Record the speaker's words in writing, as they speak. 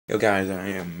Yo guys, I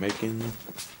am making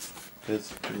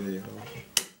this video.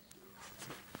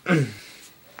 I'm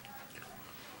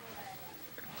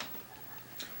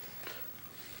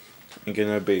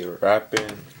gonna be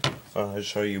rapping while I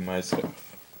show you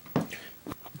myself.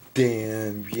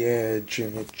 Damn, yeah,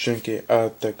 drink it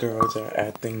up. The girls are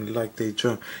acting like they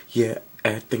drunk. Yeah,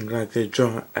 acting like they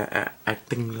drunk.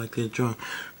 Acting like they drunk.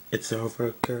 It's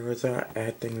over, girls are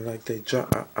acting like they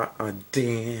drunk.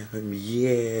 Damn,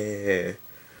 yeah.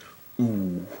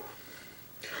 Ooh.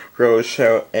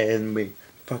 Rochelle and me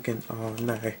fucking all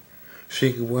night.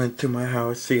 She went to my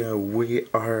house, yeah, we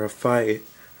are a fight.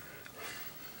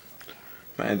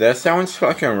 Man, that sounds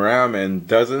fucking ramen,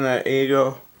 doesn't it,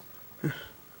 Ego?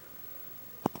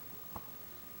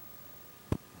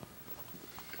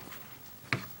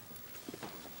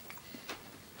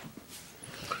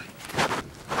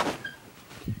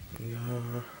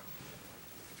 Yeah.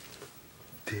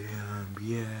 Damn,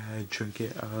 yeah, drink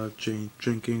it up,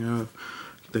 drinking up.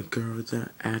 The girls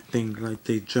are acting like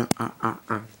they drunk.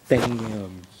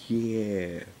 Damn,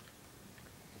 yeah.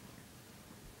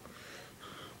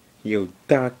 Yo,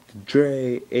 Dr.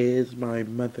 Dre is my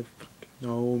motherfucking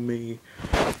homie.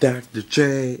 Dr.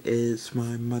 Dre is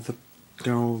my motherfucking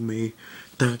homie.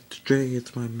 Dr. Dre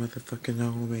is my motherfucking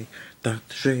homie.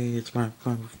 Dr. Dre is my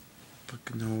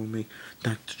motherfucking homie.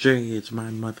 Dr. Dre is my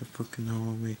motherfucking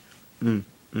homie.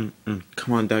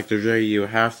 Come on, Dr. Dre, you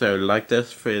have to like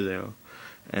this video.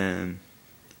 And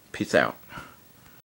peace out.